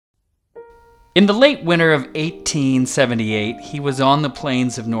In the late winter of 1878, he was on the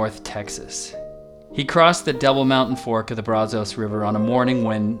plains of North Texas. He crossed the Double Mountain Fork of the Brazos River on a morning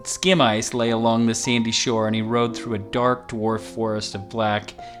when skim ice lay along the sandy shore, and he rode through a dark dwarf forest of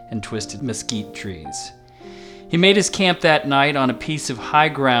black and twisted mesquite trees. He made his camp that night on a piece of high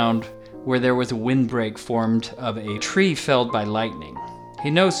ground where there was a windbreak formed of a tree felled by lightning. He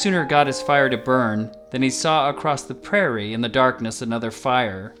no sooner got his fire to burn than he saw across the prairie in the darkness another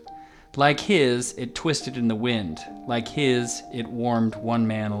fire. Like his, it twisted in the wind. Like his, it warmed one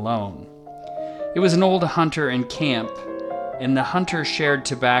man alone. It was an old hunter in camp, and the hunter shared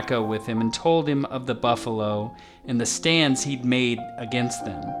tobacco with him and told him of the buffalo and the stands he'd made against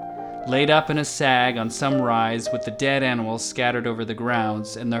them, laid up in a sag on some rise with the dead animals scattered over the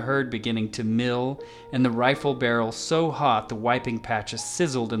grounds and the herd beginning to mill and the rifle barrel so hot the wiping patches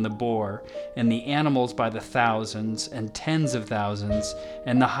sizzled in the bore and the animals by the thousands and tens of thousands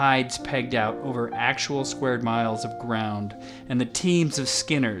and the hides pegged out over actual square miles of ground and the teams of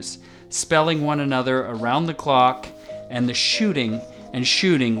skinners spelling one another around the clock and the shooting and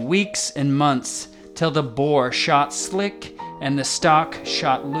shooting weeks and months till the bore shot slick and the stock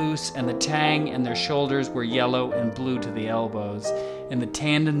shot loose, and the tang and their shoulders were yellow and blue to the elbows, and the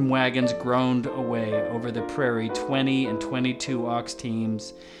tandem wagons groaned away over the prairie 20 and 22 ox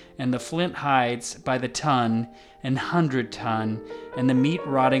teams, and the flint hides by the ton and 100-ton, and the meat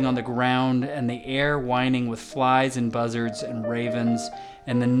rotting on the ground, and the air whining with flies and buzzards and ravens,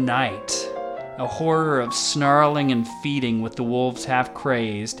 and the night, a horror of snarling and feeding with the wolves half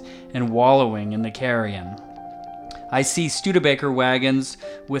crazed and wallowing in the carrion. I see Studebaker wagons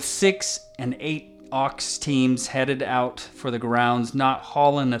with 6 and 8 ox teams headed out for the grounds, not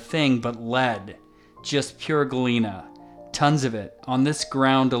hauling a thing but lead, just pure galena, tons of it. On this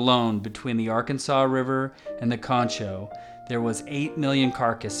ground alone, between the Arkansas River and the Concho, there was 8 million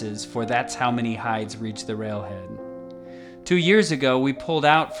carcasses, for that's how many hides reached the railhead. 2 years ago, we pulled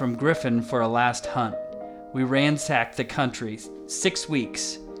out from Griffin for a last hunt. We ransacked the country 6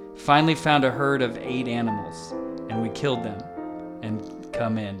 weeks, finally found a herd of 8 animals. And we killed them and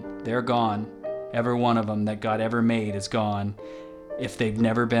come in. They're gone. Every one of them that God ever made is gone, if they've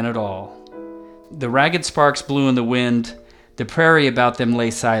never been at all. The ragged sparks blew in the wind. The prairie about them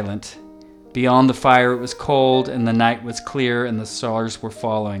lay silent. Beyond the fire it was cold, and the night was clear, and the stars were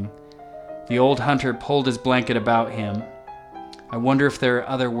falling. The old hunter pulled his blanket about him. I wonder if there are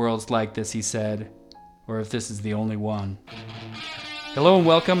other worlds like this, he said, or if this is the only one. Hello and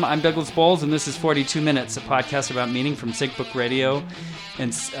welcome. I'm Douglas Bowles, and this is 42 Minutes, a podcast about meaning from SyncBook Radio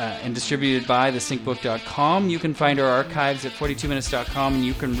and distributed by thesyncbook.com. You can find our archives at 42minutes.com, and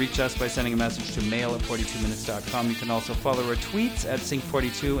you can reach us by sending a message to mail at 42minutes.com. You can also follow our tweets at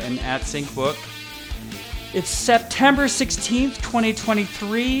Sync42 and at SyncBook. It's September 16th,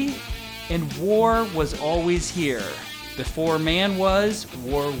 2023, and war was always here. Before man was,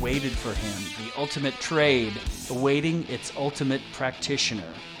 war waited for him, the ultimate trade, awaiting its ultimate practitioner.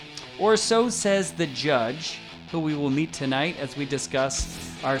 Or so says the judge, who we will meet tonight as we discuss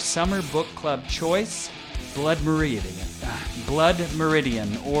our summer book club choice, Blood Meridian,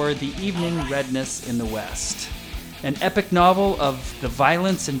 or The Evening Redness in the West. An epic novel of the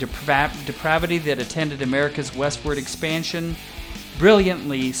violence and depravity that attended America's westward expansion,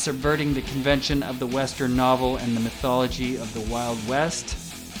 brilliantly subverting the convention of the Western novel and the mythology of the Wild West.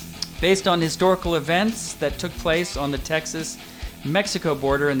 Based on historical events that took place on the Texas-Mexico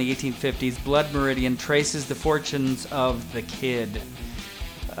border in the 1850s, Blood Meridian traces the fortunes of the Kid,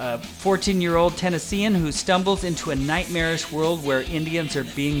 a 14-year-old Tennessean who stumbles into a nightmarish world where Indians are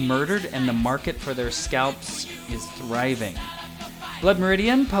being murdered and the market for their scalps is thriving. Blood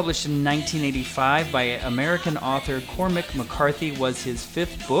Meridian, published in 1985 by American author Cormac McCarthy, was his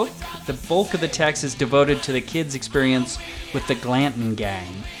 5th book. The bulk of the text is devoted to the Kid's experience with the Glanton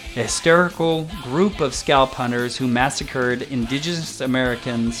Gang, a hysterical group of scalp hunters who massacred indigenous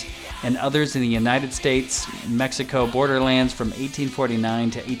Americans and others in the United States, Mexico borderlands from 1849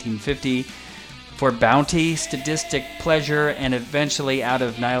 to 1850 for bounty, sadistic pleasure, and eventually out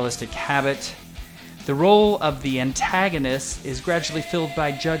of nihilistic habit. The role of the antagonist is gradually filled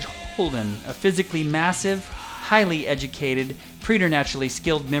by Judge Holden, a physically massive, highly educated, preternaturally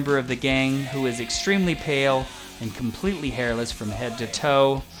skilled member of the gang who is extremely pale and completely hairless from head to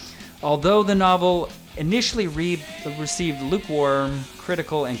toe. Although the novel initially received lukewarm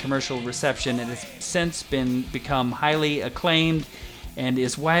critical and commercial reception, it has since become highly acclaimed and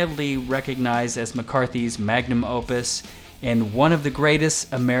is widely recognized as McCarthy's magnum opus and one of the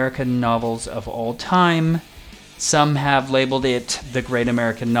greatest American novels of all time. Some have labeled it the Great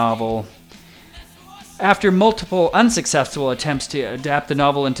American Novel. After multiple unsuccessful attempts to adapt the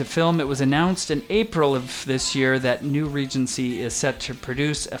novel into film, it was announced in April of this year that New Regency is set to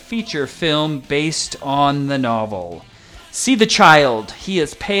produce a feature film based on the novel. See the child. He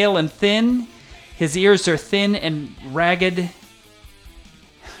is pale and thin. His ears are thin and ragged.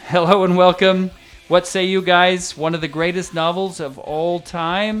 Hello and welcome. What say you guys? One of the greatest novels of all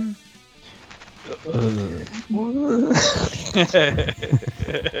time?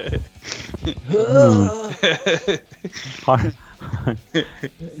 hard,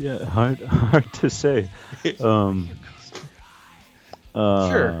 yeah, hard to say.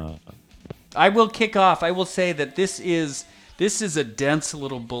 Sure. I will kick off. I will say that this is a dense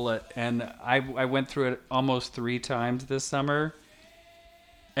little bullet, and I went through it almost 3 times this summer,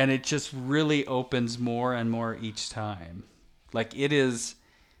 and it just really opens more and more each time. Like it is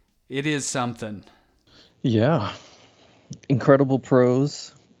something. Yeah. Incredible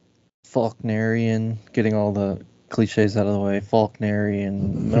prose. Faulknerian, getting all the cliches out of the way.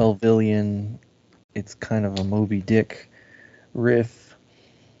 Faulknerian, Melvillian. It's kind of a Moby Dick riff.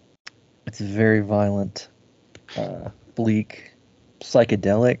 It's very violent, bleak,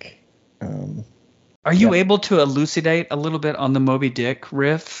 psychedelic. Are you able to elucidate a little bit on the Moby Dick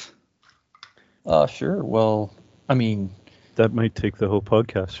riff? Sure. Well, I mean, that might take the whole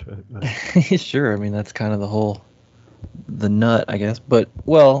podcast. Right? Sure. I mean, that's kind of the nut, I guess. But,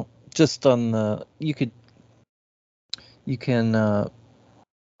 well, just on the, you can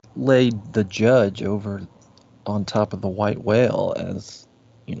lay the judge over on top of the white whale as,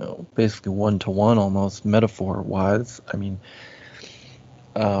 basically 1-to-1 almost metaphor-wise. I mean,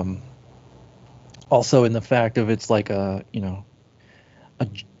 also in the fact of it's like a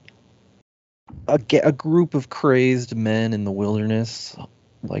group of crazed men in the wilderness,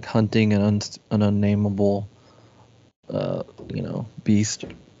 like hunting an unnameable, beast,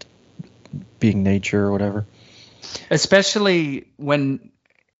 being nature or whatever. Especially when,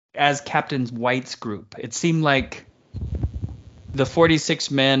 as Captain White's group, it seemed like the 46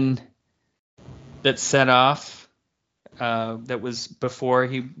 men that set off, that was before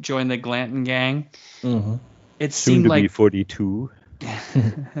he joined the Glanton gang. Mm-hmm. It seemed like be 42.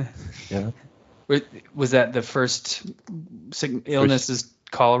 Yeah. Was that the first illness? Is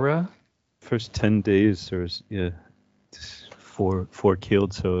cholera? First 10 days, there was four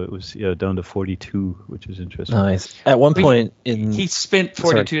killed, so it was down to 42, which is interesting. Nice. At one point he spent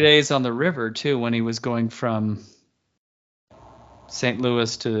 42 days on the river too when he was going from St.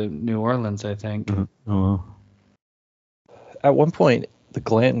 Louis to New Orleans, I think. Mm-hmm. Oh, wow. At one point, the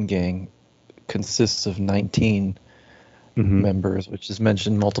Glanton gang consists of 19 members, which is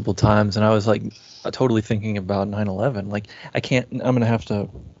mentioned multiple times, and I was like totally thinking about 9/11. Like, I'm gonna have to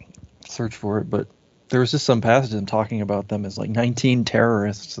search for it, but there was just some passage in talking about them as like 19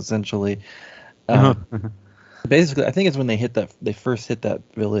 terrorists, essentially. Basically, I think it's when they first hit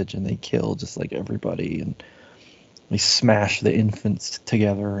that village and they kill just like everybody, and they smash the infants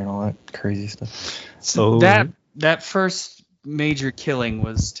together and all that crazy stuff. So that first major killing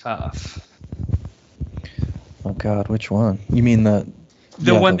was tough. Oh God, which one? You mean the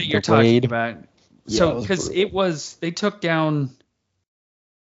one that you're talking about? So, because they took down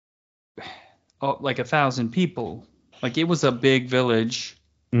like 1,000 people. Like, it was a big village.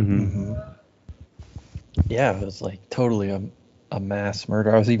 Mm-hmm. Yeah, it was like totally a mass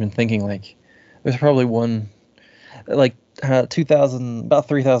murder. I was even thinking like there's probably one, like 2,000, about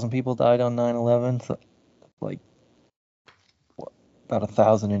 3,000 people died on 9/11. So like about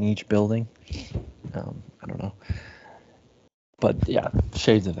 1,000 in each building. I don't know, but yeah,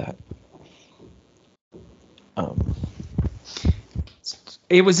 shades of that.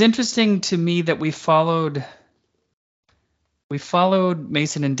 It was interesting to me that we followed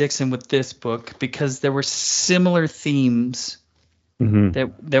Mason and Dixon with this book because there were similar themes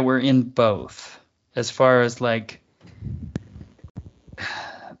that were in both, as far as like,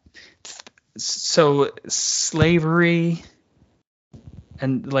 so slavery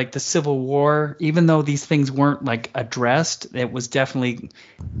and like the Civil War. Even though these things weren't like addressed, it was definitely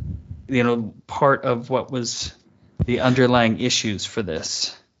part of what was the underlying issues for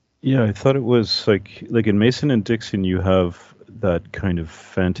this. Yeah, I thought it was like in Mason and Dixon, you have that kind of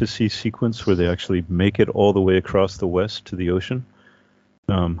fantasy sequence where they actually make it all the way across the west to the ocean.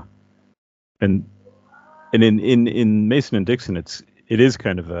 And in Mason and Dixon, it is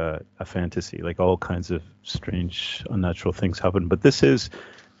kind of a fantasy, like all kinds of strange, unnatural things happen. But this is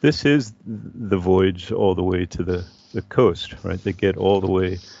the voyage all the way to the coast, right? They get all the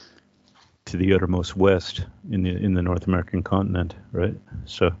way to the uttermost west in the North American continent, right?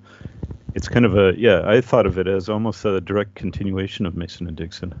 So it's kind of I thought of it as almost a direct continuation of Mason and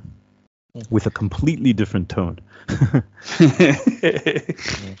Dixon. with a completely different tone.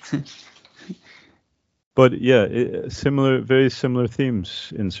 But yeah, very similar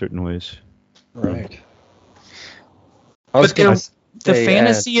themes in certain ways. Right. But the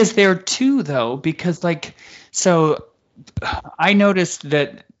fantasy is there too, though, because so I noticed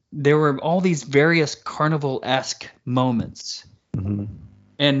that there were all these various Carnival-esque moments. Mm-hmm.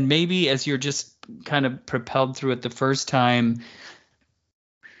 And maybe as you're just kind of propelled through it the first time,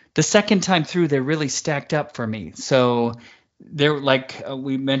 the second time through, they're really stacked up for me. So there, like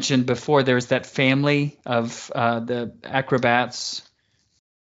we mentioned before, there's that family of the acrobats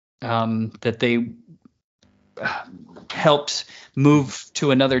that they helped move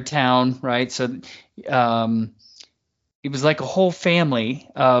to another town, right? So it was like a whole family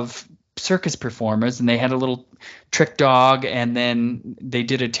of circus performers, and they had a little trick dog, and then they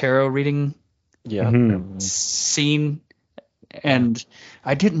did a tarot reading scene, and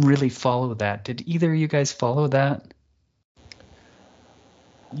I didn't really follow that. Did either of you guys follow that?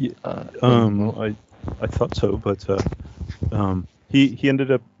 Yeah, I thought so, but he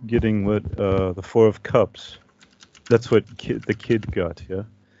ended up getting the Four of Cups. That's what the kid got, yeah,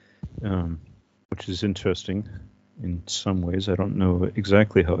 which is interesting in some ways. I don't know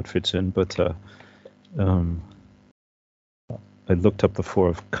exactly how it fits in, but I looked up the Four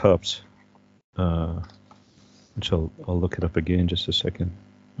of Cups, which I'll look it up again in just a second.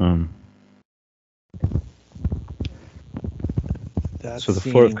 So the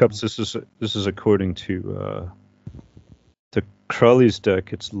Four of Cups. This is according to the Crowley's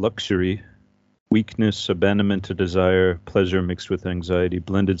deck. It's luxury, weakness, abandonment to desire, pleasure mixed with anxiety,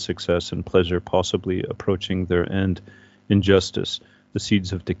 blended success and pleasure possibly approaching their end, injustice, the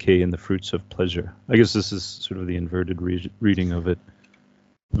seeds of decay and the fruits of pleasure. I guess this is sort of the inverted reading of it.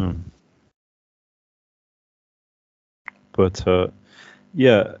 But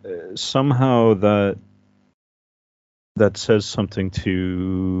somehow that says something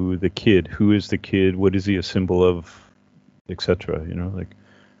to the kid. Who is the kid? What is he a symbol of, etc.?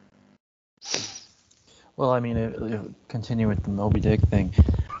 Well, I mean, continue with the Moby Dick thing.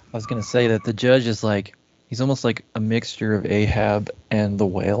 I was gonna say that the judge is he's almost like a mixture of Ahab and the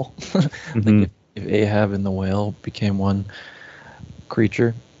whale. Mm-hmm. If Ahab and the whale became one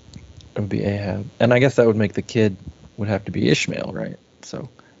creature, it would be Ahab, and I guess that would make the kid would have to be Ishmael, right? So,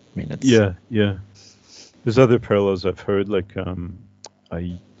 I mean, it's yeah. There's other parallels I've heard.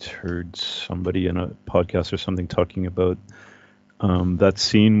 I heard somebody in a podcast or something talking about that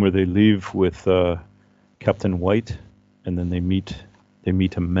scene where they leave with Captain White, and then they meet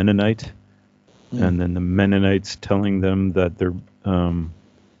a Mennonite, and then the Mennonite's telling them that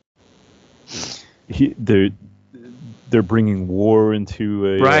they're bringing war into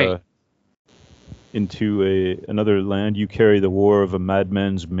another land. You carry the war of a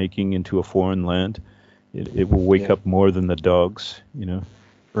madman's making into a foreign land. It will wake up more than the dogs,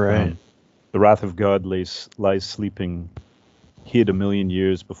 Right. The wrath of God lies sleeping, hid 1,000,000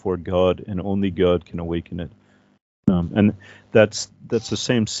 years before God, and only God can awaken it. And that's the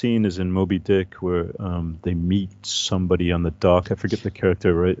same scene as in Moby Dick, where they meet somebody on the dock. I forget the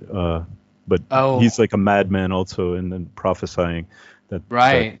character, right? But he's like a madman also, and then prophesying that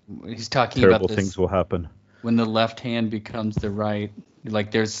he's talking terrible about things will happen when the left hand becomes the right.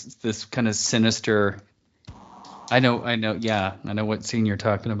 Like there's this kind of sinister. I know what scene you're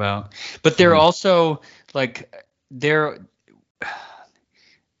talking about. But they're also I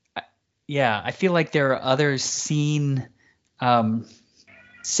feel like there are other scene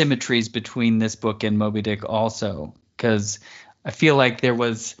symmetries between this book and Moby Dick also, because I feel like there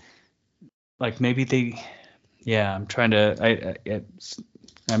was maybe I'm trying to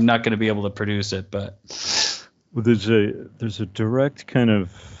I'm not going to be able to produce it, but there's a direct kind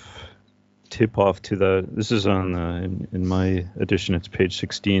of tip off to that. This is on in my edition. It's page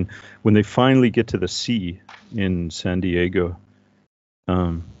 16. When they finally get to the sea in San Diego,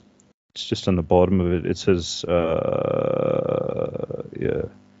 it's just on the bottom of it. It says,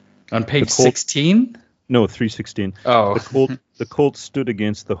 on page 16. No, 316. Oh, the colt stood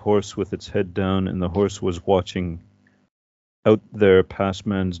against the horse with its head down, and the horse was watching out there past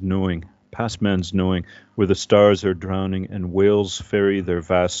man's knowing, where the stars are drowning and whales ferry their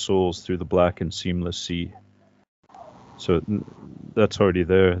vast souls through the black and seamless sea. So that's already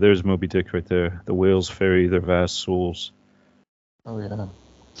there. There's Moby Dick right there. The whales ferry their vast souls. Oh, yeah.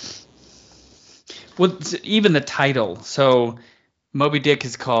 Well, even the title. So Moby Dick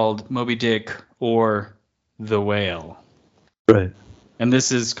is called Moby Dick or the Whale. Right. And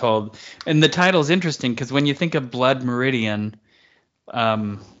this is called, and the title is interesting because when you think of Blood Meridian,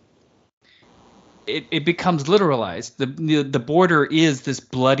 it becomes literalized. The border is this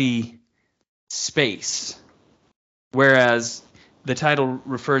bloody space, whereas the title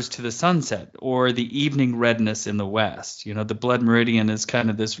refers to the sunset or the evening redness in the west. You know, the blood meridian is kind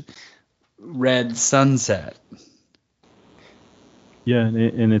of this red sunset. Yeah,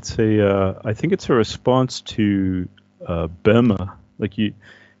 and it's I think it's a response to Boehme, like in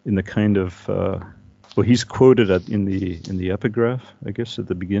the kind of, well, he's quoted in the epigraph, I guess, at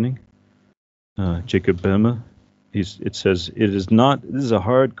the beginning. Jacob Boehme, it says, "It is not." This is a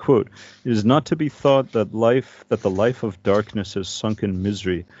hard quote. "It is not to be thought that the life of darkness has sunk in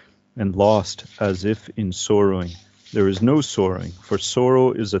misery, and lost as if in sorrowing. There is no sorrowing, for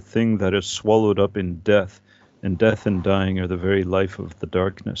sorrow is a thing that is swallowed up in death, and death and dying are the very life of the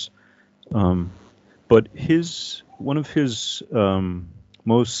darkness." But one of his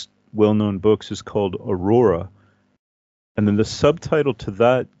most well-known books is called Aurora, and then the subtitle to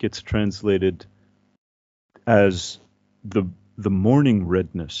that gets translated as the morning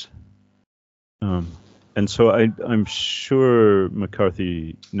redness. And so I'm sure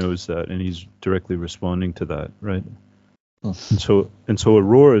McCarthy knows that, and he's directly responding to that, right? And so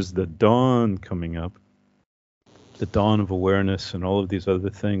Aurora is the dawn coming up, the dawn of awareness, and all of these other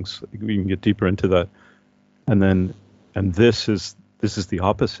things. We can get deeper into that, and this is the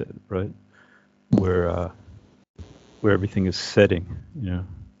opposite, right? Where everything is setting, you know.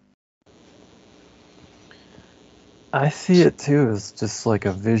 I see it too as just like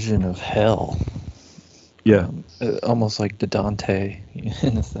a vision of hell. Yeah. Almost like the Dante,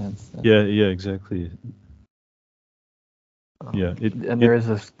 in a sense. Yeah, exactly. Yeah. There is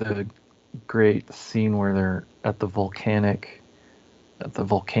the great scene where they're at the volcano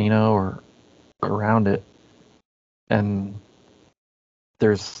or around it, and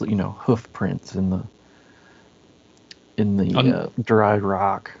there's hoof prints in the dried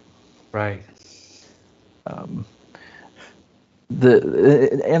rock. Right.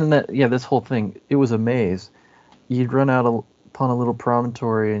 This whole thing, it was a maze. You'd run out upon a little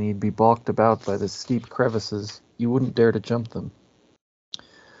promontory and you'd be balked about by the steep crevices. You wouldn't dare to jump them.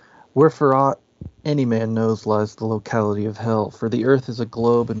 Where for aught any man knows lies the locality of hell, for the earth is a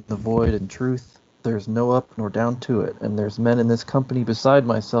globe in the void, and truth there's no up nor down to it, and there's men in this company beside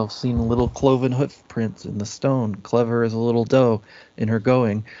myself seen little cloven hoof prints in the stone, clever as a little doe in her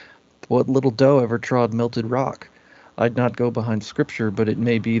going. What little doe ever trod melted rock? I'd not go behind Scripture, but it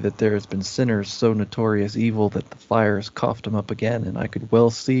may be that there has been sinners so notorious evil that the fires coughed 'em up again, and I could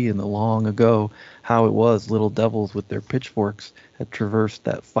well see in the long ago how it was little devils with their pitchforks had traversed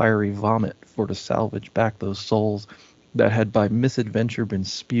that fiery vomit for to salvage back those souls that had by misadventure been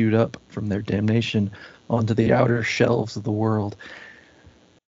spewed up from their damnation onto the outer shelves of the world.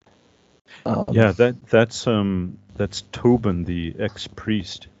 That's Tobin, the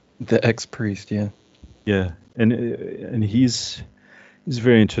ex-priest. The ex-priest, yeah. Yeah, and he's a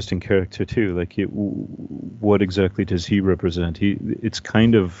very interesting character too. Like, what exactly does he represent? He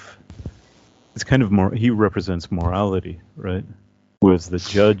represents morality, right? Whereas the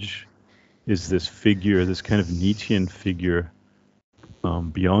judge is this figure, this kind of Nietzschean figure,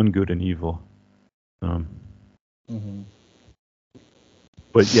 beyond good and evil.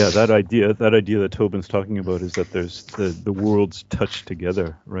 But yeah, that idea that Tobin's talking about is that there's the worlds touch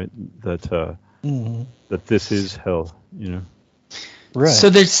together, right? That this is hell, you know. Right. So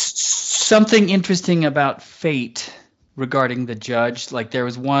there's something interesting about fate regarding the judge. Like, there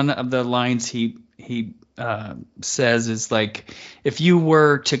was one of the lines he says is like, if you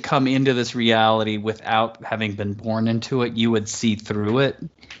were to come into this reality without having been born into it, you would see through it.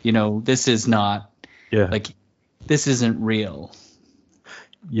 You know, this is not. Yeah. Like, this isn't real.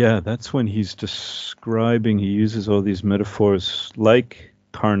 Yeah, that's when he's describing. He uses all these metaphors like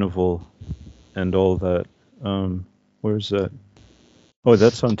Carnival and all that. Where's that? Oh,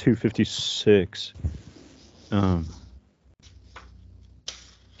 that's on 256.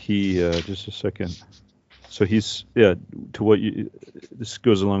 Just a second. So this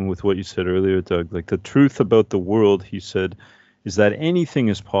goes along with what you said earlier, Doug. Like, the truth about the world, he said, is that anything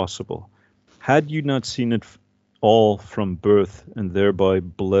is possible. Had you not seen it all from birth and thereby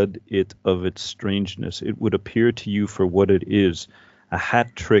bled it of its strangeness, it would appear to you for what it is, a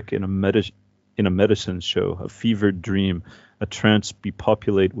hat trick in a medicine show, a fevered dream, a trance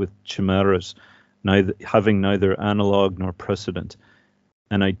bepopulate with chimeras, having neither analogue nor precedent,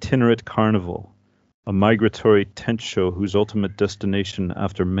 an itinerant carnival, a migratory tent show whose ultimate destination,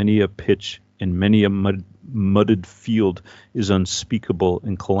 after many a pitch in many a mudded field, is unspeakable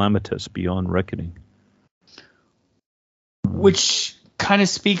and calamitous beyond reckoning. Which kind of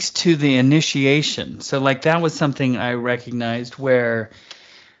speaks to the initiation. So, like, that was something I recognized, where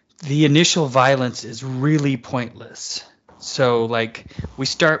the initial violence is really pointless. So, like, we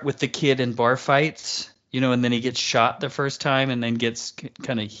start with the kid in bar fights, and then he gets shot the first time and then gets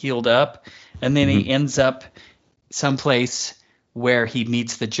kind of healed up. And then he ends up someplace where he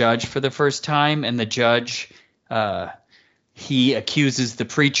meets the judge for the first time. And the judge, he accuses the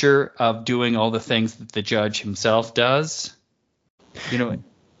preacher of doing all the things that the judge himself does. And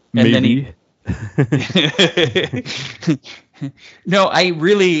Maybe. then No, I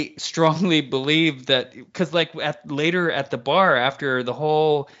really strongly believe that, because like later at the bar after the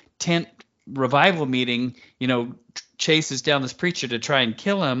whole tent revival meeting, chases down this preacher to try and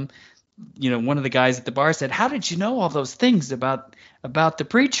kill him. One of the guys at the bar said, "How did you know all those things about the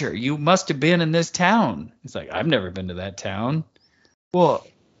preacher? You must have been in this town." He's like, "I've never been to that town." Well,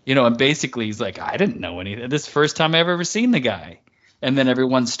 and basically he's like, "I didn't know anything. This is the first time I've ever seen the guy." And then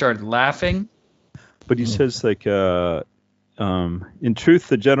everyone started laughing. But he says, like, in truth,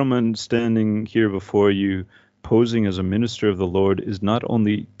 the gentleman standing here before you, posing as a minister of the Lord, is not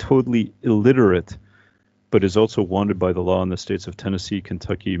only totally illiterate, but is also wanted by the law in the states of Tennessee,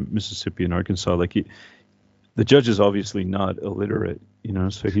 Kentucky, Mississippi, and Arkansas. Like, the judge is obviously not illiterate,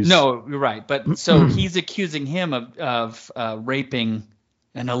 so he's... No, you're right. But so he's accusing him of raping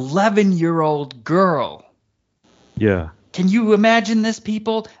an 11-year-old girl. Yeah. Can you imagine this,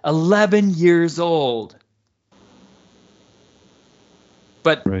 people? 11 years old.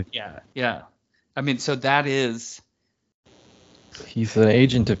 But right. Yeah. I mean, so that is... He's an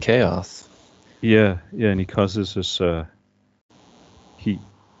agent of chaos. Yeah, and he causes this... he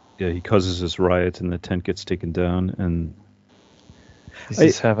causes this riot, and the tent gets taken down, and... He's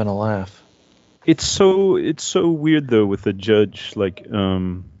just having a laugh. It's so weird, though, with the judge. Like,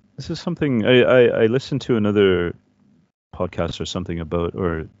 this is something... I listened to another podcast or something about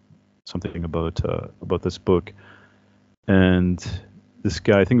this book, and this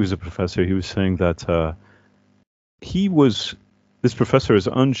guy, I think he was a professor, he was saying that this professor is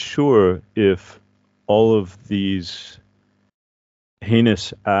unsure if all of these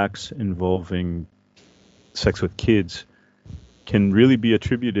heinous acts involving sex with kids can really be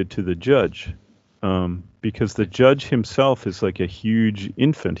attributed to the judge, because the judge himself is like a huge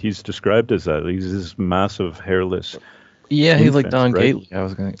infant. He's described as that. He's this massive hairless... Yeah, he's like infant, Don right? Gately. I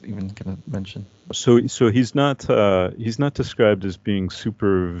was gonna mention. So he's not described as being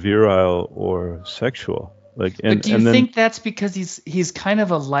super virile or sexual. Like, but do you think that's because he's kind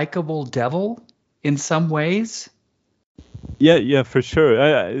of a likable devil in some ways? Yeah, for sure.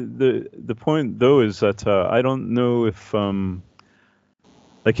 The point though is that I don't know if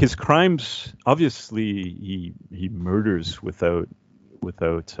like his crimes, obviously he murders without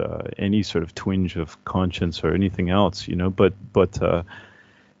any sort of twinge of conscience or anything else, but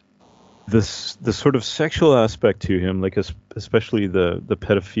the sort of sexual aspect to him, like especially the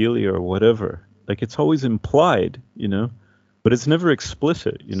pedophilia or whatever, like it's always implied, but it's never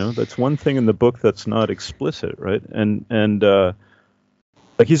explicit, that's one thing in the book that's not explicit, right? And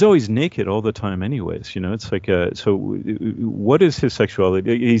like he's always naked all the time anyways, it's like so what is his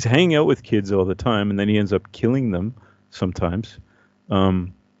sexuality? He's hanging out with kids all the time, and then he ends up killing them sometimes.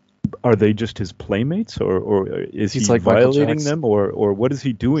 Are they just his playmates, or is he like violating them, or what is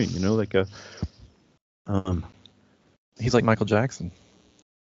he doing? Like a He's like Michael Jackson.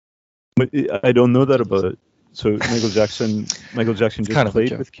 But I don't know that about it. So Michael Jackson just kind of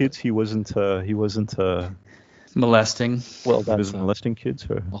played with kids. He wasn't molesting. Well, he was molesting kids,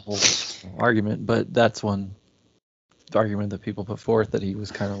 or a whole argument, but that's one argument that people put forth, that he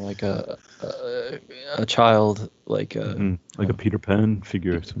was kind of like a child, like a Peter Pan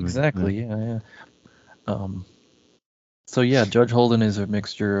figure or something. Exactly, yeah. So yeah, Judge Holden is a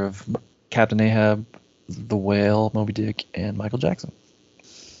mixture of Captain Ahab, the Whale, Moby Dick, and Michael Jackson.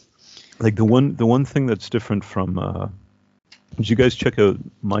 Like the one thing that's different from did you guys check out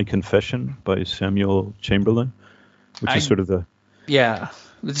My Confession by Samuel Chamberlain, which is sort of the... Yeah.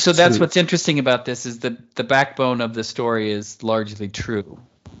 So that's what's interesting about this, is that the backbone of the story is largely true.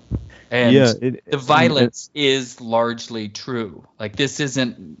 And the violence is largely true. Like, this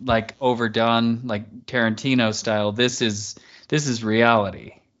isn't like overdone, like Tarantino style. This is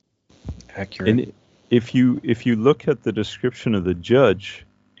reality. Accurate. And if you look at the description of the judge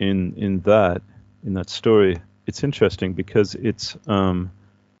in that story, it's interesting because it's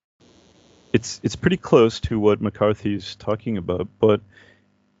pretty close to what McCarthy's talking about, but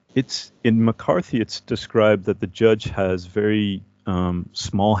in McCarthy it's described that the judge has very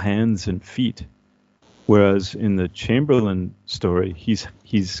small hands and feet, whereas in the Chamberlain story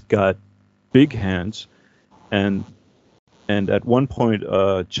he's got big hands, and at one point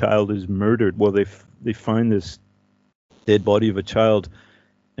a child is murdered. Well, they find this dead body of a child,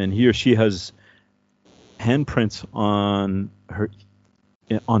 and he or she has handprints on her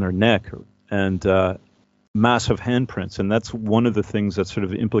neck, and massive handprints, and that's one of the things that sort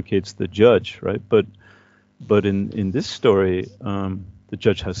of implicates the judge, right? But in this story, the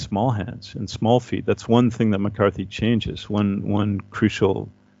judge has small hands and small feet. That's one thing that McCarthy changes. One crucial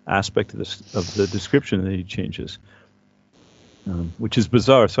aspect of the description that he changes, which is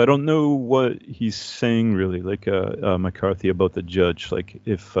bizarre. So I don't know what he's saying really, like McCarthy, about the judge. Like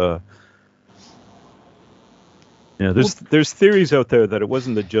if there's theories out there that it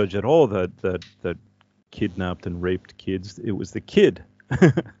wasn't the judge at all that kidnapped and raped kids. It was the kid.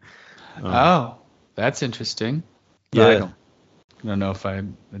 Oh, that's interesting. Yeah. I don't know if I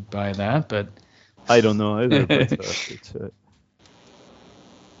would buy that, but I don't know either. But it's.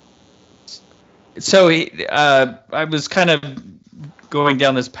 So I was kind of going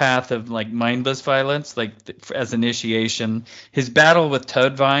down this path of like mindless violence, like as initiation. His battle with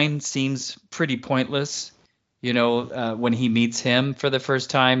Toadvine seems pretty pointless. When he meets him for the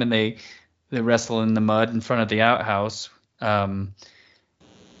first time and they wrestle in the mud in front of the outhouse. And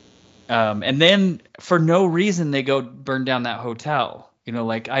then for no reason they go burn down that hotel.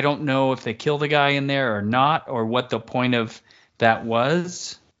 Like I don't know if they kill the guy in there or not, or what the point of that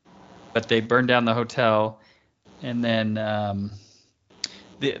was. But they burn down the hotel, and then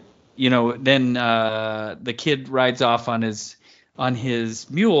the kid rides off on his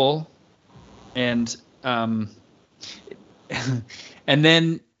mule, and and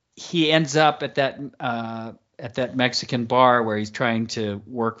then he ends up at that Mexican bar where he's trying to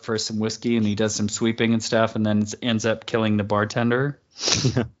work for some whiskey, and he does some sweeping and stuff, and then ends up killing the bartender.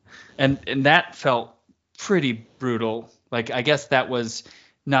 and that felt pretty brutal. Like I guess that was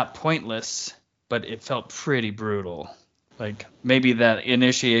not pointless, but it felt pretty brutal. Like maybe that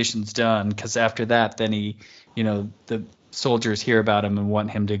initiation's done, because after that, then the soldiers hear about him and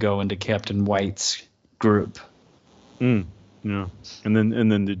want him to go into Captain White's group. Yeah, and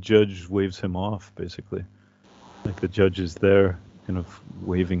then the judge waves him off, basically. Like the judge is there, kind of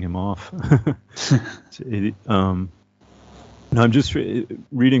waving him off. No, I'm just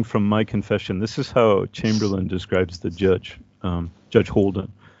reading from my confession. This is how Chamberlain describes the judge, Judge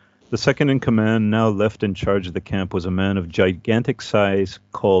Holden. The second in command, now left in charge of the camp, was a man of gigantic size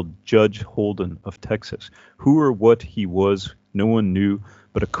called Judge Holden of Texas. Who or what he was, no one knew,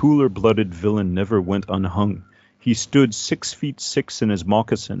 but a cooler-blooded villain never went unhung. He stood 6 feet 6 in his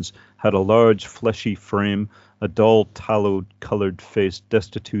moccasins, had a large fleshy frame, a dull tallow-colored face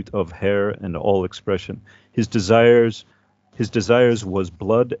destitute of hair and all expression. His desires was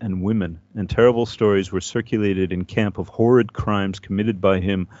blood and women, and terrible stories were circulated in camp of horrid crimes committed by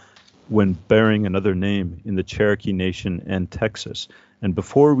him when bearing another name in the Cherokee Nation and Texas. And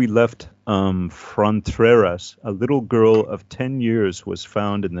before we left Frontieras, a little girl of 10 years was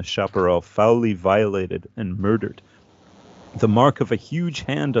found in the chaparral, foully violated and murdered. The mark of a huge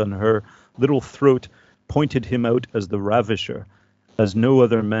hand on her little throat pointed him out as the ravisher, as no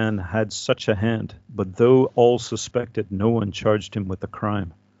other man had such a hand, but though all suspected, no one charged him with the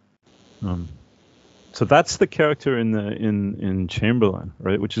crime. So that's the character in Chamberlain,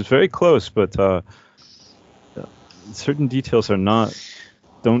 right? Which is very close, but certain details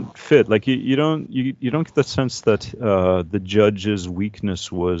don't fit. Like you don't get the sense that the judge's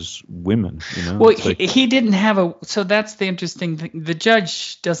weakness was women. Well, he didn't have so that's the interesting thing. The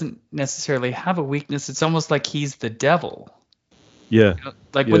judge doesn't necessarily have a weakness. It's almost like he's the devil. Yeah.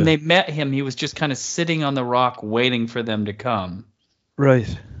 When they met him, he was just kind of sitting on the rock waiting for them to come.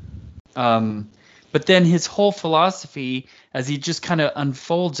 Right. But then his whole philosophy, as he just kind of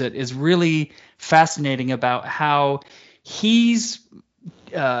unfolds it, is really fascinating about how he's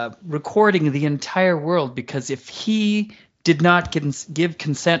recording the entire world, because if he did not give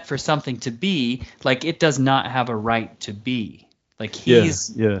consent for something to be, like, it does not have a right to be. Like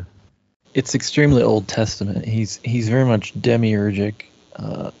he's It's extremely Old Testament. He's very much demiurgic,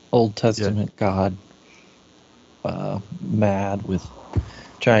 Old Testament God, mad with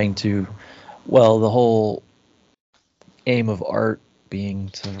trying to, the whole aim of art being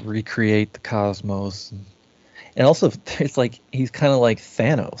to recreate the cosmos, and also it's like he's kind of like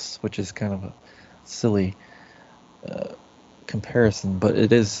Thanos, which is kind of a silly comparison, but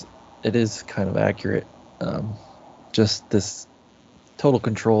it is kind of accurate. Just this total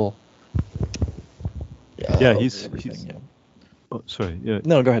control. He's Oh, sorry. Yeah.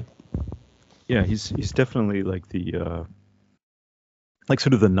 No, go ahead. Yeah, he's definitely like the like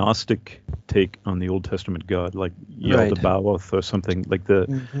sort of the Gnostic take on the Old Testament God, like Yaldabaoth or something, like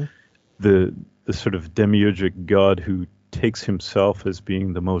the sort of demiurgic God who takes himself as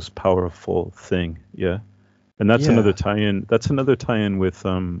being the most powerful thing. Yeah, And that's Yeah. another tie-in. That's another tie-in with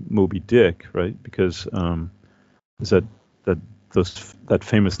Moby Dick, right? Because is that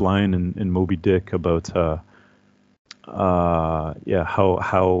famous line in Moby Dick about how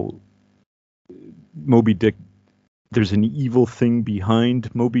Moby Dick, there's an evil thing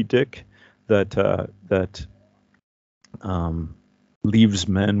behind Moby Dick that leaves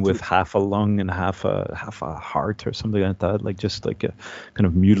men with half a lung and half a heart or something like that, like just like a kind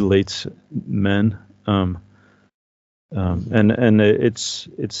of mutilates men. And it's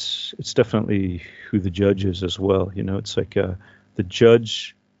definitely who the judge is as well. You know, it's like the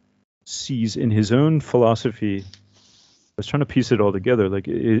judge sees in his own philosophy. I was trying to piece it all together. Like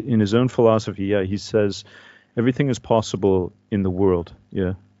in his own philosophy, yeah, he says everything is possible in the world.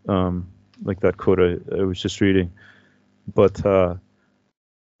 Yeah, like that quote I was just reading. But the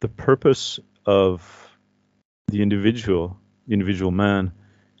purpose of the individual man,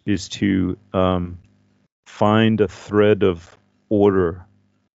 is to find a thread of order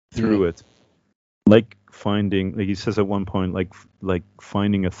through it, like he says at one point, like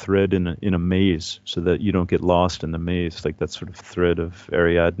finding a thread in a maze, so that you don't get lost in the maze, like that sort of thread of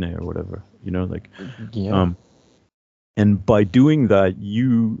Ariadne or whatever, you know, like and by doing that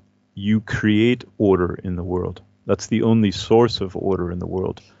you create order in the world. That's the only source of order in the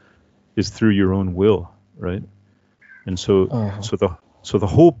world, is through your own will, right? And so the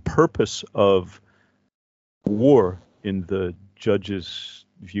whole purpose of war in the judge's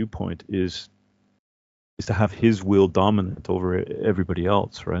viewpoint is to have his will dominant over everybody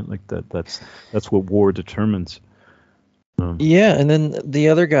else, right? Like that's what war determines. And then the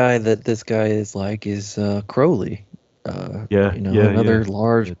other guy that this guy is like is Crowley. Another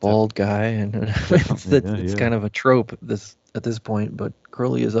large bald guy, and it's kind of a trope at this point, but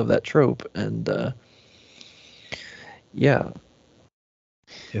Crowley is of that trope, and the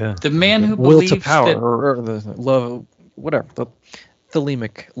man who will believes to power that, or the love, whatever the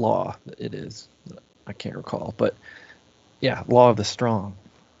thelemic law it is, I can't recall, but law of the strong.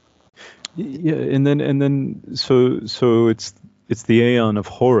 And then so it's the Aeon of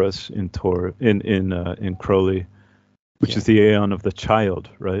Horus in Crowley, which is the Aeon of the child,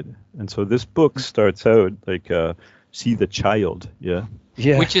 right? And so this book starts out like see the child,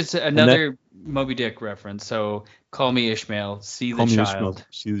 which is another Moby Dick reference. So call me Ishmael, see the child.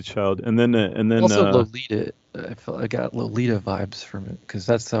 See the child, and then also Lolita. I got Lolita vibes from it, because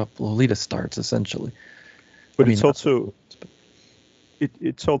that's how Lolita starts essentially. But it's also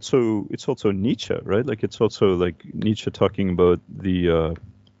Nietzsche, right? Like it's also like Nietzsche talking about the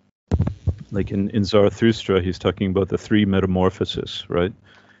like in Zarathustra, he's talking about the three metamorphoses, right?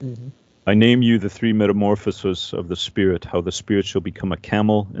 Mm-hmm. I name you the three metamorphoses of the spirit, how the spirit shall become a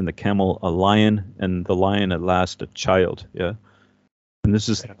camel, and the camel a lion, and the lion at last a child, yeah? And this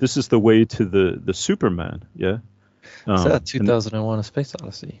is the way to the Superman, yeah? Is that 2001: A Space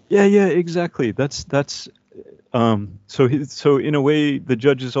Odyssey? Yeah, exactly. That's so in a way, the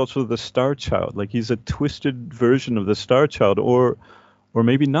judge is also the Star Child. Like he's a twisted version of the Star Child, or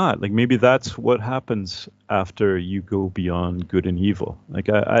maybe not. Like maybe that's what happens after you go beyond good and evil. Like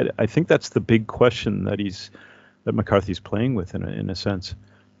I think that's the big question that McCarthy's playing with in a sense.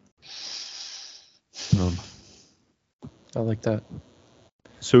 I like that.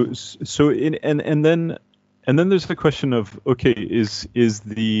 And then there's the question of, okay, is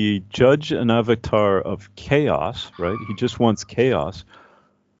the judge an avatar of chaos, right? He just wants chaos,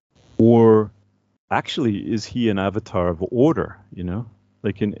 or actually is he an avatar of order? You know,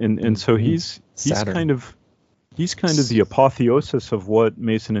 like and so he's kind of the apotheosis of what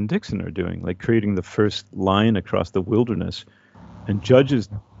Mason and Dixon are doing, like creating the first line across the wilderness, and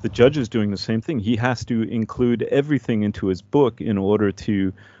the judge is doing the same thing. He has to include everything into his book in order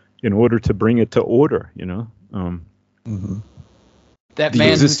to bring it to order, you know. That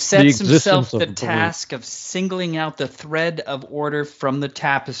man who sets himself the task of singling out the thread of order from the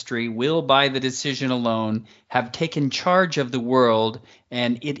tapestry will, by the decision alone, have taken charge of the world,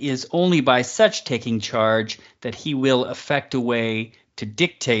 and it is only by such taking charge that he will effect a way to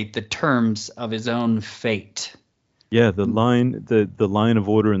dictate the terms of his own fate. Yeah, the line of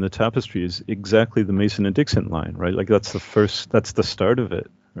order in the tapestry is exactly the Mason and Dixon line, right? Like that's the start of it.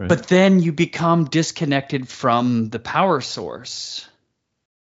 Right. But then you become disconnected from the power source.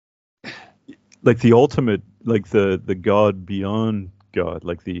 Like the ultimate, like the God beyond God,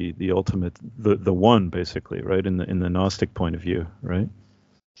 like the ultimate, the one, basically, right? In the Gnostic point of view, right?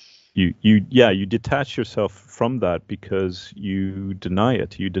 You detach yourself from that because you deny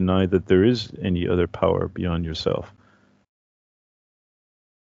it. You deny that there is any other power beyond yourself.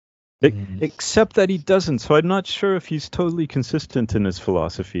 Except that he doesn't. So I'm not sure if he's totally consistent in his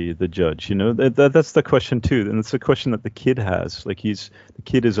philosophy, the judge. That's the question too, and it's the question that the kid has. Like the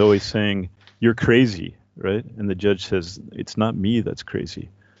kid is always saying, "You're crazy," right? And the judge says, "It's not me that's crazy."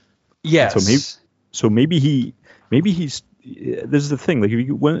 Yes. And maybe he's. This is the thing. Like if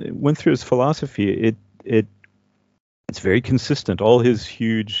you went through his philosophy, it's very consistent. All his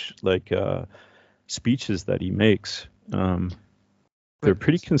huge speeches that he makes. They're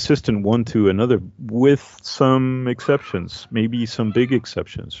pretty consistent one to another, with some exceptions, maybe some big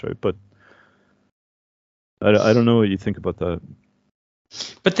exceptions, right? But I don't know what you think about that.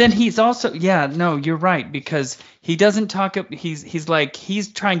 But then he's also, no, you're right, because he doesn't talk.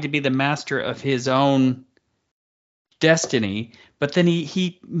 He's trying to be the master of his own destiny. But then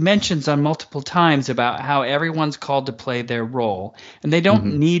he mentions on multiple times about how everyone's called to play their role, and they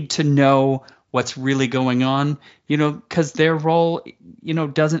don't need to know what's really going on, because their role,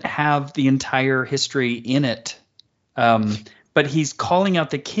 doesn't have the entire history in it. But he's calling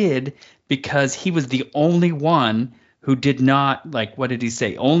out the kid because he was the only one who did not, what did he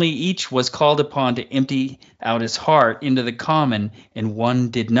say? Only each was called upon to empty out his heart into the common, and one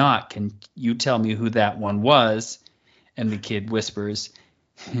did not. Can you tell me who that one was? And the kid whispers,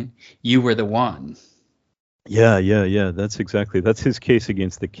 "You were the one." Yeah. That's his case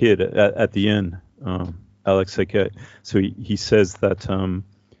against the kid at the end. Alex, so he says that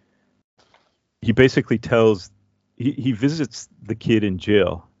he basically tells he visits the kid in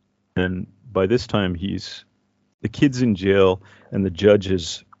jail, and by this time the kid's in jail, and the judge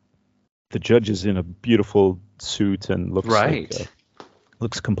is in a beautiful suit and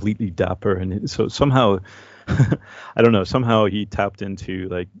looks completely dapper, and so somehow I don't know. Somehow he tapped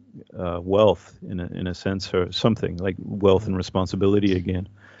into wealth in a sense, or something like wealth and responsibility again.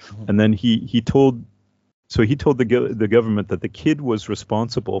 And then he told the government that the kid was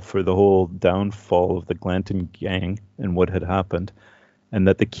responsible for the whole downfall of the Glanton gang and what had happened, and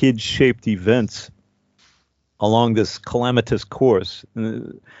that the kid shaped events along this calamitous course.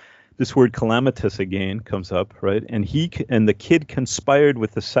 This word calamitous again comes up, right? And the kid conspired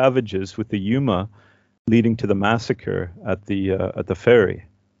with the savages, with the Yuma, leading to the massacre at the ferry,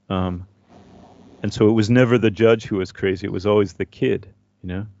 and so it was never the judge who was crazy; it was always the kid,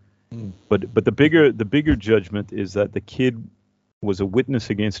 But the bigger judgment is that the kid was a witness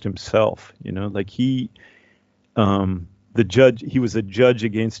against himself, the judge. He was a judge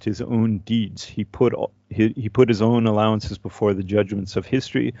against his own deeds. He put his own allowances before the judgments of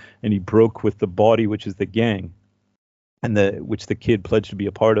history, and he broke with the body, which is the gang, and which the kid pledged to be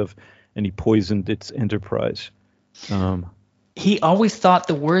a part of. And he poisoned its enterprise. He always thought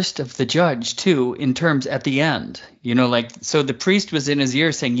the worst of the judge too, in terms at the end. So the priest was in his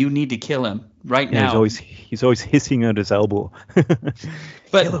ear saying, "You need to kill him right now." He's always hissing at his elbow.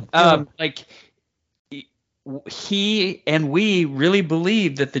 But he and we really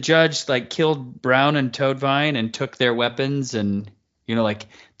believed that the judge killed Brown and Toadvine and took their weapons, and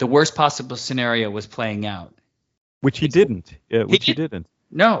the worst possible scenario was playing out. Which he didn't. Yeah, he didn't.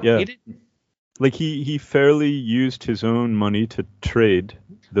 No, he didn't. He fairly used his own money to trade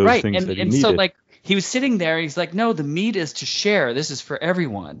those things that he needed. So he was sitting there. He's like, "No, the meat is to share. This is for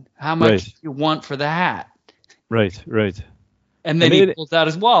everyone. How much do you want for the hat?" Right. And then he pulls out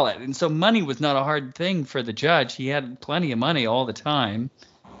his wallet, and so money was not a hard thing for the judge. He had plenty of money all the time.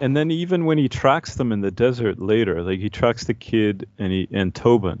 And then even when he tracks them in the desert later, he tracks the kid and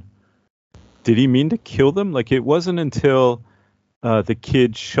Tobin. Did he mean to kill them? It wasn't until the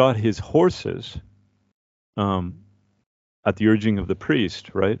kid shot his horses at the urging of the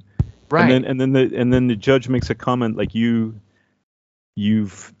priest, right? Right. And then the judge makes a comment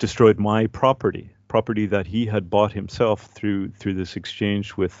you've destroyed my property that he had bought himself through this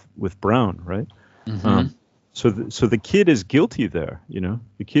exchange with Brown, right? So the kid is guilty there,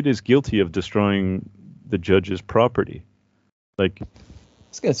 The kid is guilty of destroying the judge's property. I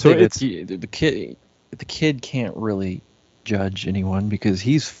was gonna say the kid can't really judge anyone because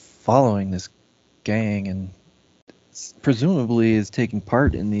he's following this gang and presumably is taking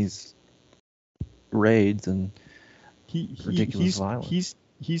part in these raids and ridiculous violence.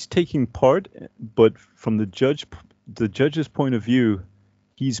 He's taking part, but from the judge's point of view,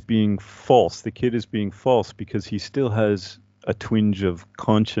 he's being false. The kid is being false because he still has a twinge of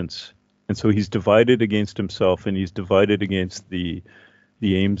conscience, and so he's divided against himself, and he's divided against the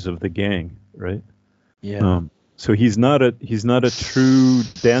aims of the gang, right? Yeah. So he's not a true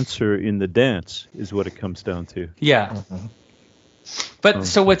dancer in the dance, is what it comes down to. Yeah. But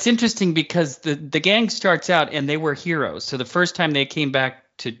so what's interesting, because the gang starts out and they were heroes. So the first time they came back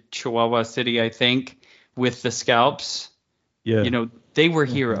to Chihuahua City, I think, with the scalps, Yeah. They were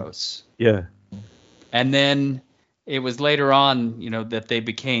heroes. Yeah. And then it was later on, that they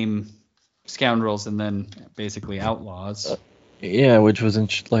became scoundrels and then basically outlaws. Yeah, which was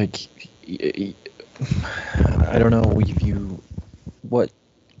like, I don't know if you, what,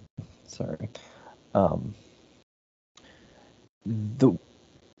 sorry,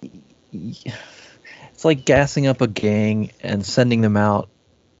 it's like gassing up a gang and sending them out,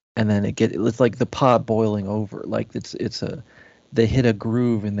 and then it's like the pot boiling over. Like they hit a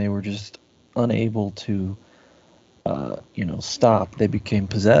groove and they were just unable to, stop. They became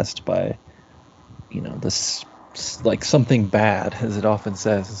possessed by, this, like something bad, as it often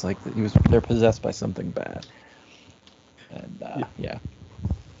says. It's like they're possessed by something bad. And yeah.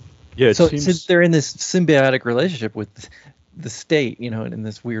 So since they're in this symbiotic relationship with the state, and in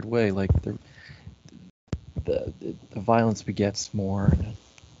this weird way, like the violence begets more, and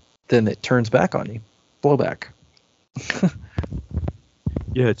then it turns back on you, blowback.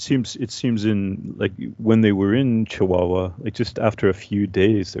 Yeah, it seems in, like, when they were in Chihuahua, like just after a few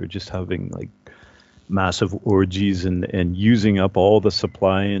days, they were just having like massive orgies and using up all the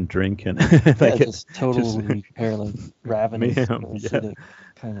supply and drink and like just totally apparently ravenous, acidic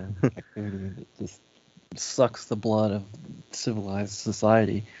kind of activity that just sucks the blood of civilized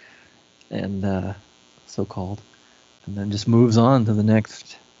society, and so-called, and then just moves on to the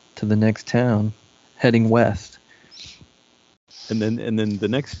next town, heading west. And then the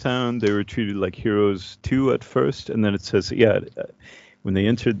next town, they were treated like heroes too at first, and then it says, when they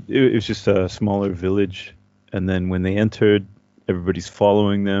entered, it was just a smaller village, and then when they entered, everybody's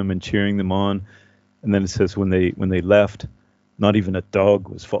following them and cheering them on, and then it says when they left, not even a dog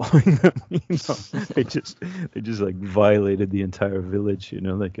was following them. They just like violated the entire village,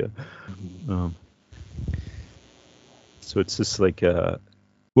 like a. So it's just like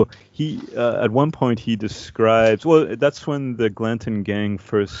well, he at one point he describes. Well, that's when the Glanton gang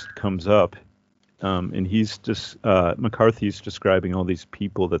first comes up, and he's just McCarthy's describing all these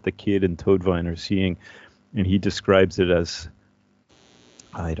people that the kid and Toadvine are seeing, and he describes it as.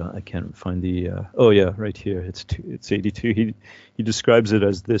 I can't find the. Right here. It's 82. He describes it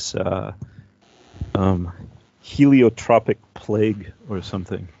as this heliotropic plague or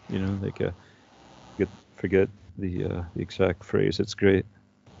something. Like forget the exact phrase. It's great.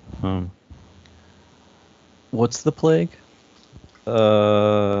 What's the plague?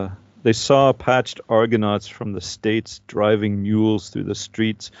 They saw patched Argonauts from the States driving mules through the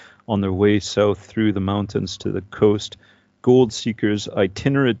streets on their way south through the mountains to the coast. Gold seekers,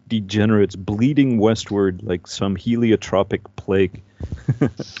 itinerant degenerates bleeding westward like some heliotropic plague.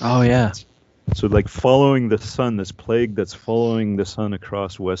 Oh yeah. So like following the sun, this plague that's following the sun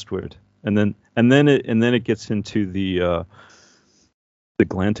across westward, and then it gets into the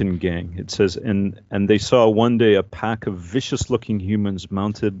Glanton gang. It says, and they saw one day a pack of vicious-looking humans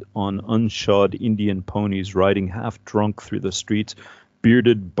mounted on unshod Indian ponies, riding half-drunk through the streets,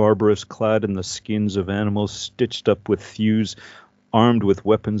 bearded, barbarous, clad in the skins of animals, stitched up with thews, armed with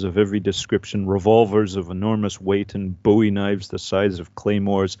weapons of every description, revolvers of enormous weight and bowie knives the size of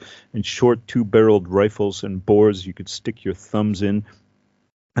claymores, and short two-barreled rifles and bores you could stick your thumbs in,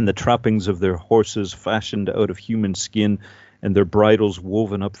 and the trappings of their horses fashioned out of human skin, and their bridles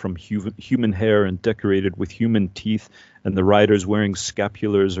woven up from human hair and decorated with human teeth, and the riders wearing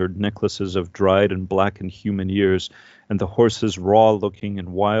scapulars or necklaces of dried and blackened human ears, and the horses raw-looking and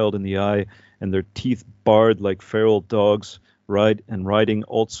wild in the eye, and their teeth barred like feral dogs, riding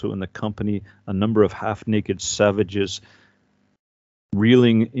also in the company a number of half-naked savages,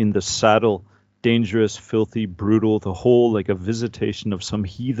 reeling in the saddle, dangerous, filthy, brutal, the whole like a visitation of some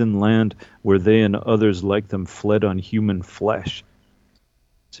heathen land where they and others like them fled on human flesh.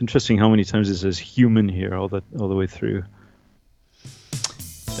 It's interesting how many times it says human here all the way through.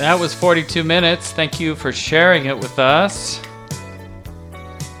 That was 42 minutes. Thank you for sharing it with us.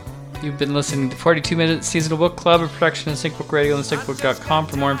 You've been listening to 42 Minutes Seasonal Book Club, a production of SyncBook Radio and thesyncbook.com.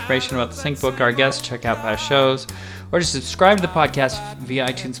 For more information about the SyncBook, our guests, check out past shows, or to subscribe to the podcast via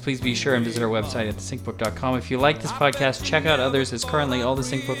iTunes, please be sure and visit our website at thesyncbook.com. If you like this podcast, check out others, as currently all the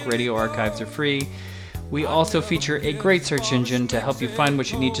SyncBook Radio archives are free. We also feature a great search engine to help you find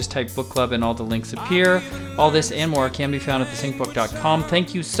what you need. Just type book club and all the links appear. All this and more can be found at thesyncbook.com.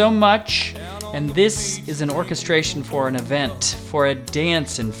 Thank you so much. And this is an orchestration for an event, for a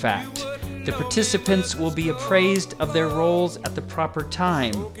dance, in fact. The participants will be appraised of their roles at the proper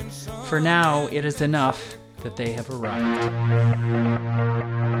time. For now, it is enough that they have arrived.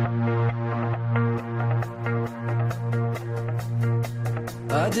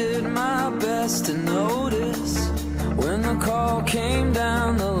 I did my best to notice when the call came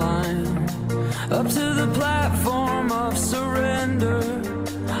down the line, up to the platform of surrender.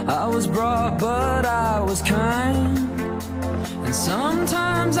 I was brought, but I was kind. And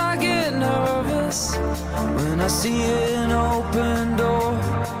sometimes I get nervous when I see an open door.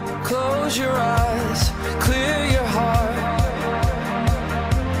 Close your eyes, clear your heart.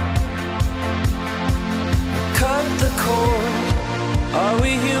 Cut the cord. Are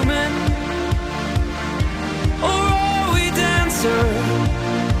we human? Or are we dancer?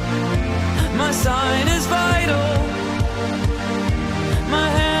 My sign is vital. My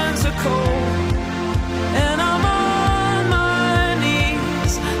hands are cold. And I'm on my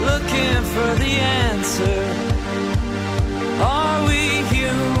knees looking for the answer. Are we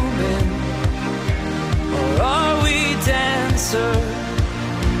human? Or are we dancer?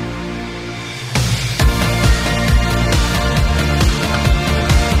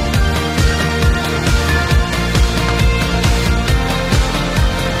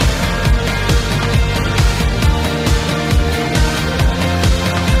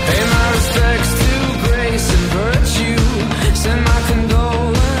 Send my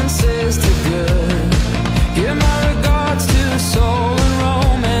condolences to good. Give my regards to soul and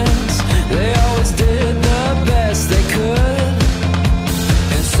romance. They always did the best they could.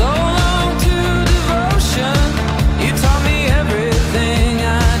 And so long to devotion. You taught me everything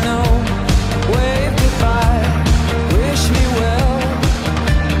I know. Wave goodbye, wish me well.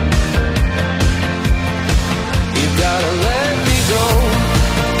 You gotta let me go.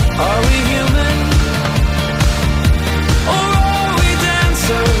 Are we human?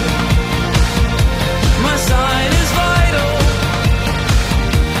 My sign is vital.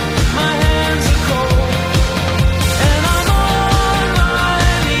 My hands are cold. And I'm on my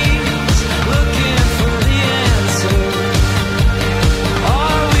knees looking for the answer.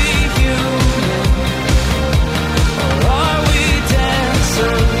 Are we human? Or are we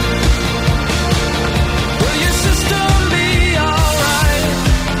dancer? Will your system be alright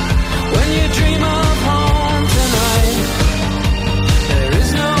when you dream of home tonight? There is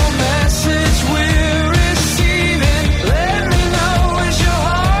no message we're receiving. Let me know, is your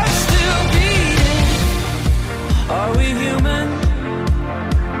heart still beating? Are we human?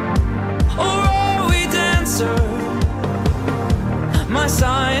 Or are we dancer? My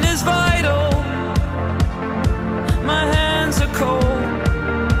sign is vital. My hands are cold.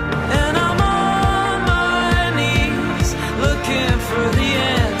 And I'm on my knees looking for the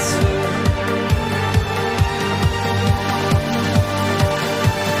answer.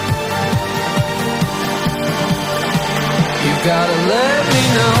 You gotta let me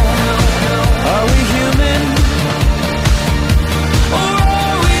know. Are we human? Or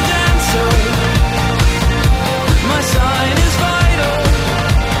are we dancer? My sign is vital.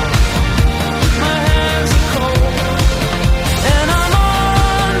 My hands are cold. And I'm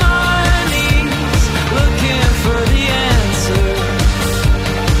on my knees looking for the answer.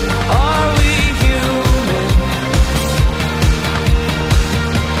 Are we human?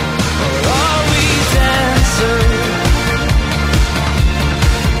 Or are we dancer?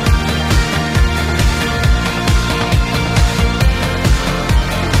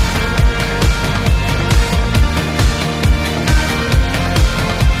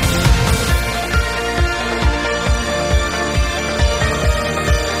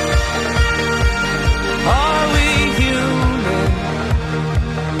 Are we human?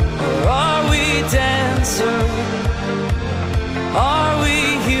 Or are we dancer? Are we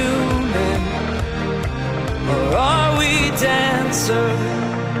human? Or are we dancer?